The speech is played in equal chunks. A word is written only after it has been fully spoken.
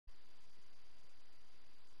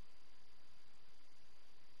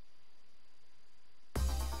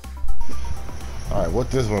Alright,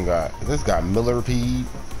 what this one got? This got millipede.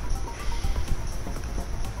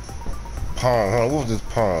 Pong, huh? What was this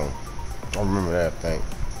pong? I remember that thing.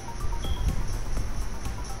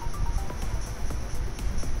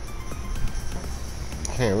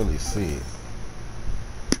 Can't really see it.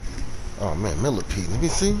 Oh man, millipede. Let me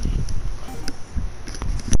see.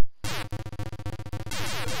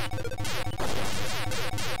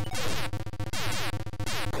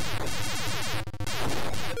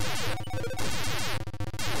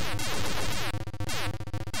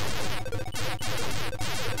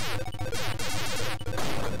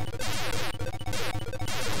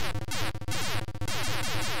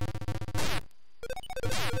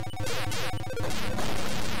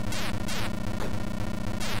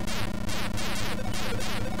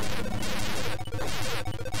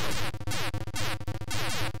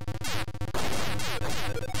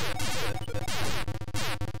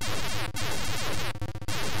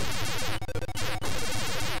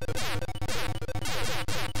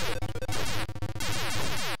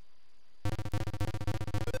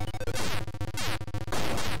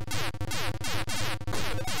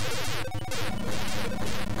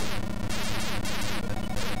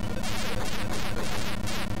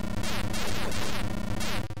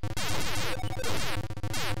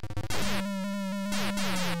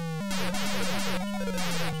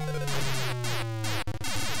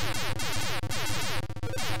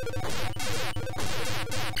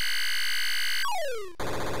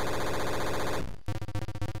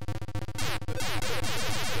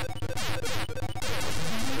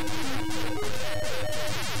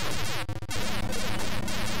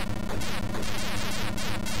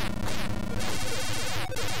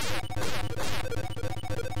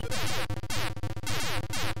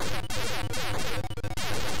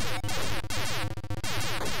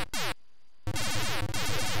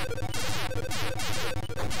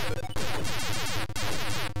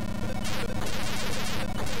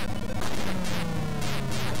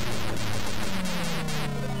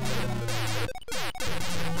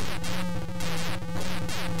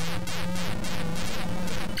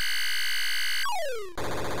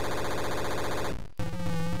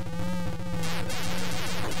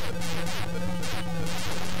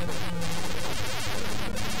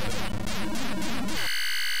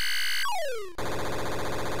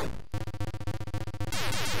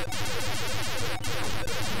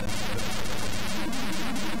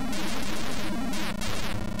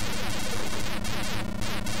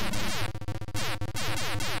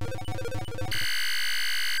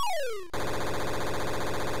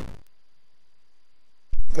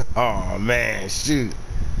 Oh man, shoot.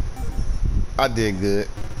 I did good.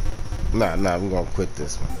 Nah, we're gonna quit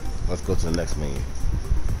this one. Let's go to the next menu.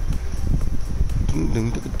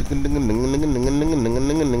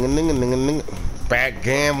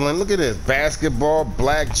 Backgammon. Look at this. Basketball,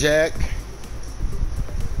 blackjack.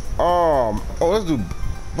 Let's do.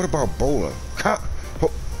 What about bowling?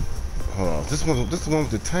 Hold on. This one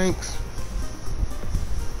with the tanks.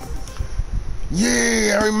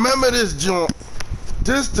 Yeah, I remember this joint.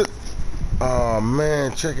 Oh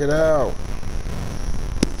man, check it out.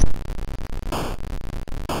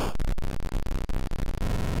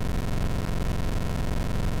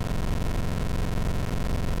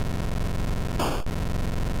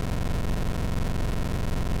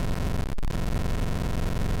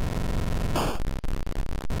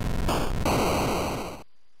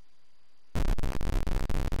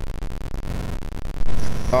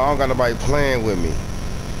 I don't got nobody playing with me.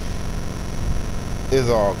 It's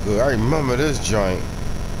all good. I remember this joint.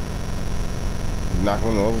 Knock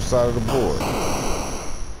on the other side of the board.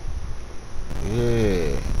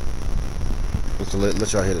 Yeah. Let's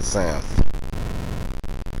let y'all hear the sound.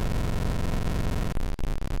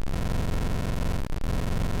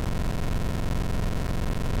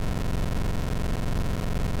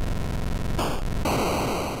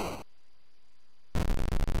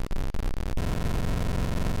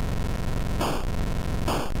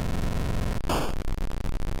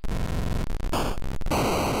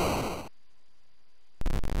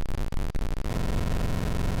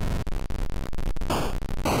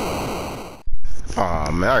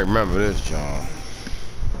 Oh man, I remember this, John.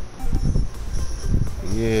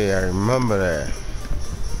 Yeah, I remember that.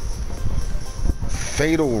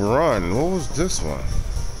 Fatal Run. What was this one?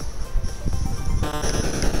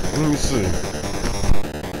 Let me see.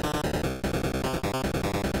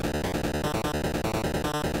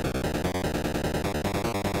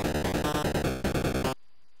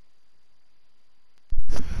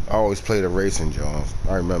 I always play the racing joints.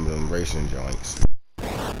 I remember them racing joints.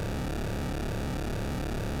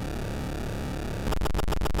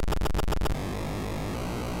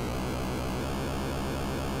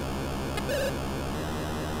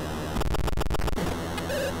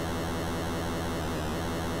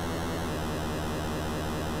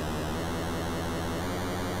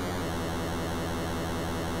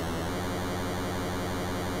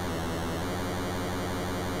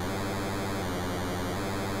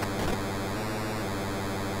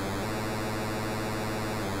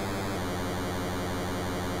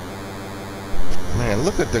 Man,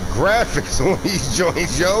 look at the graphics on these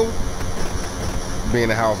joints, yo. Be in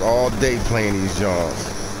the house all day playing these joints.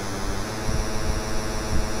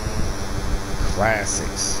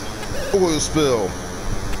 Classics. Oil spill.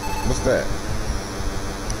 What's that?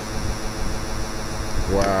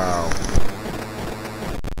 Wow.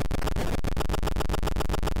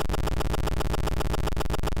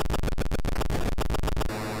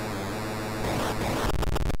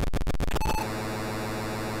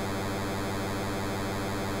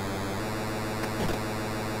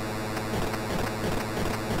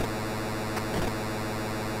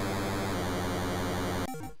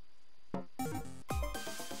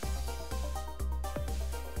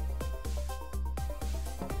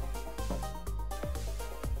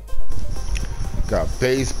 Got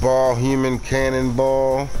baseball, human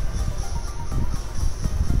cannonball,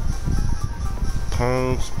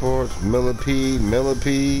 pong sports, millipede,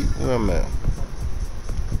 where am I?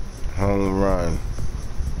 Home run.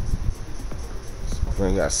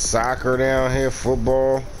 We got soccer down here,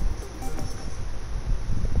 football.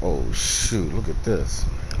 Oh shoot, look at this.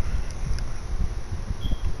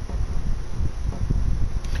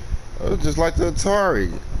 Oh, just like the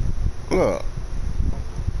Atari. Look.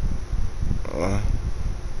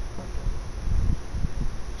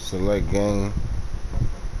 Select game,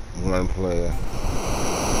 one player.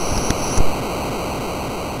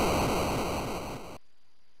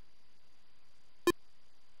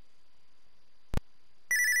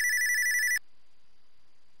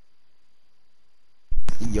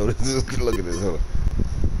 Yo, this is, look at this. Hold on.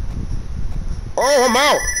 Oh, I'm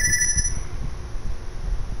out.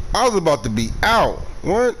 I was about to be out.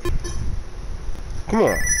 What? Come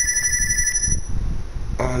on.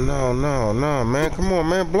 Oh, no, man. Come on,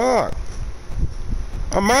 man. Block.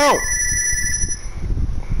 I'm out.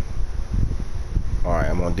 All right,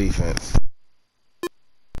 I'm on defense.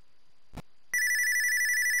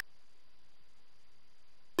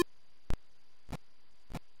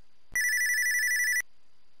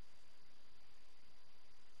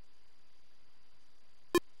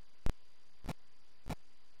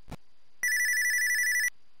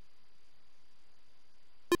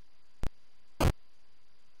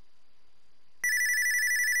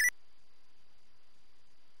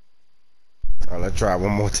 All right, let's try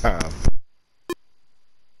one more time.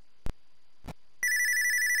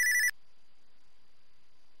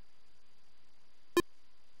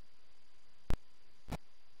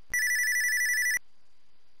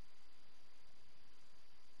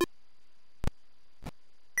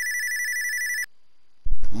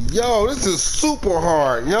 Yo, this is super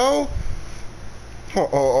hard, yo.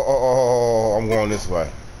 Oh, I'm going this way.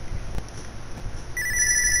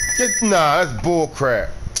 Nah, that's bull crap.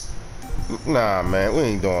 Nah, man, we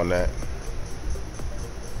ain't doing that.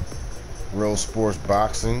 Real sports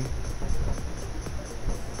boxing.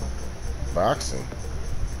 Boxing.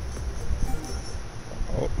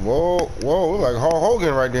 Oh, whoa, look like Hulk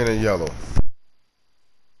Hogan right there in the yellow.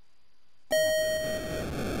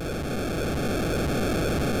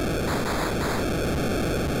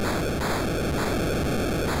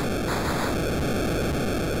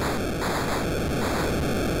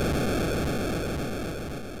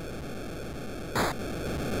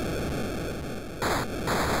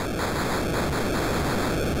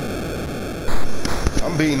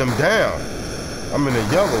 I'm beating them down. I'm in the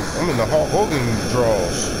yellow. I'm in the Hulk Hogan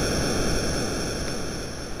draws.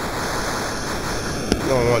 You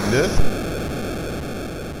don't want this.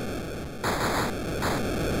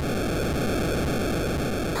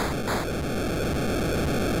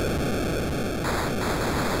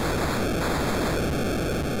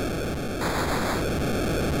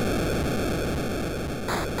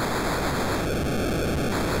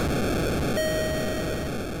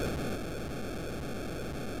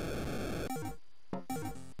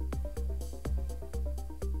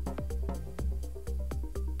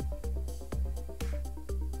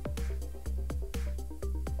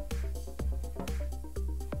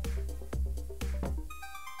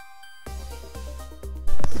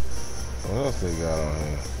 What else they got on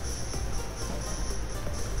here?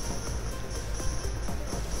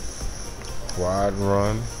 Quad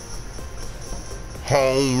run.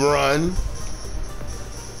 Home run.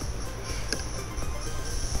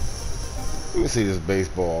 Let me see this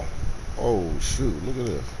baseball. Oh shoot, look at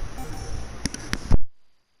this.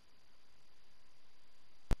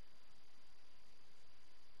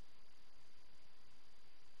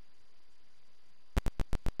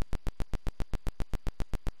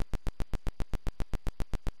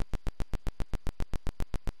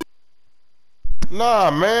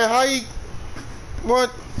 Nah, man, how you,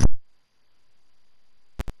 what?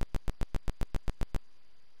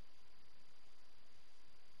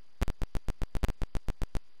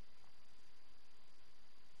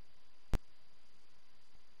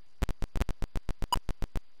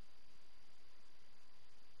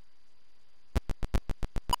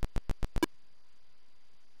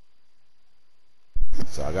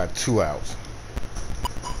 So I got 2 outs.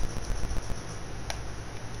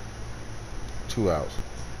 2 outs.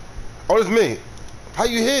 Oh, it's me. How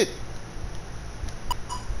you hit?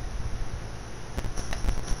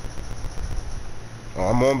 Oh,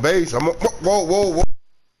 I'm on base. I'm on. Whoa, whoa, whoa.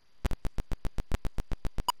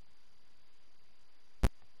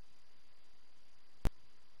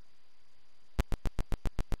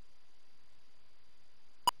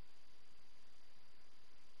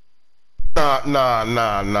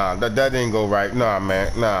 Nah. That didn't go right. Nah,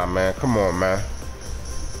 man. Come on, man.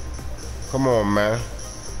 Come on, man.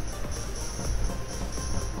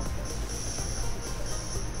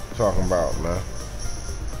 Talking about, man.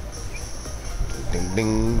 Ding,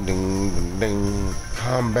 ding, ding, ding, ding.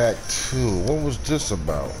 Combat 2. What was this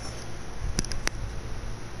about?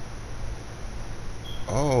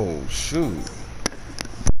 Oh, shoot.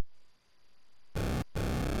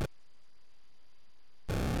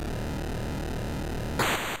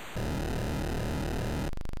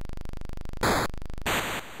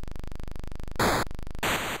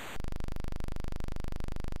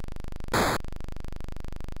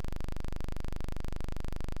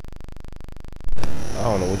 I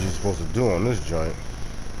don't know what you're supposed to do on this joint.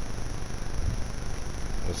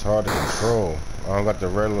 It's hard to control. I don't got the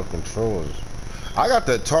regular controllers. I got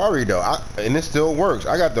the Atari though, and it still works.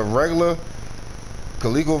 I got the regular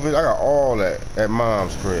ColecoVision. I got all that at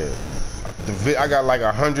mom's crib. I got like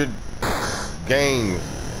 100 games.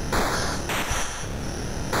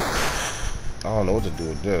 I don't know what to do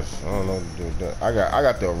with this. I don't know what to do with that. I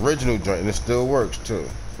got the original joint, and it still works too.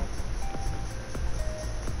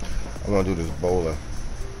 I want to do this bowling.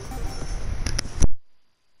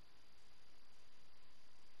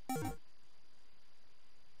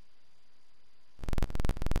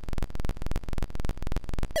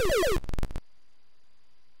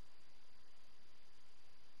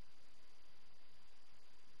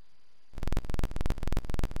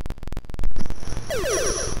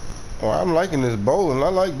 Oh, I'm liking this bowling. I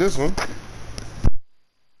like this one.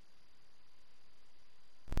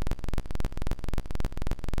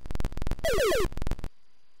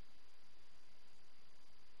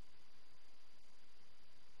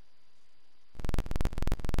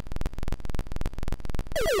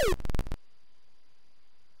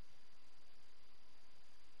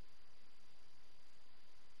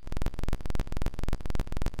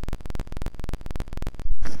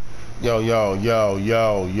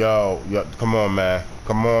 Yo. Come on, man.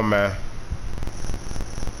 Come on, man.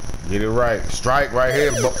 Get it right. Strike right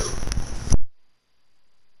here. Well,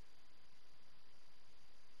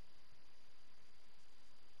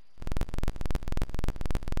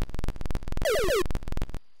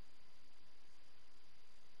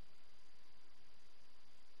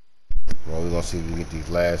 we're gonna see if we can get these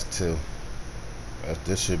last 2.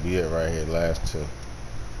 This should be it right here. Last 2.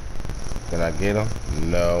 Can I get them?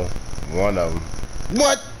 No. One of them.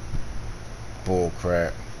 What? Bull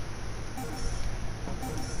crap.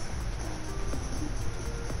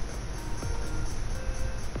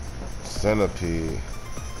 Centipede.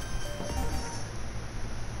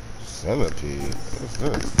 Centipede? What's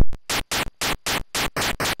this?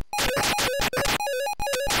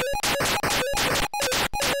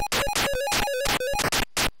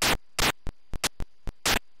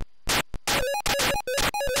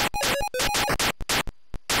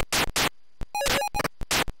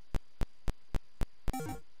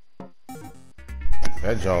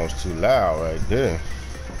 That joint's too loud right there.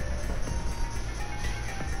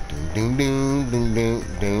 Ding, ding, ding, ding, ding,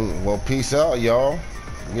 ding. Well, peace out, y'all.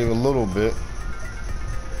 Give it a little bit.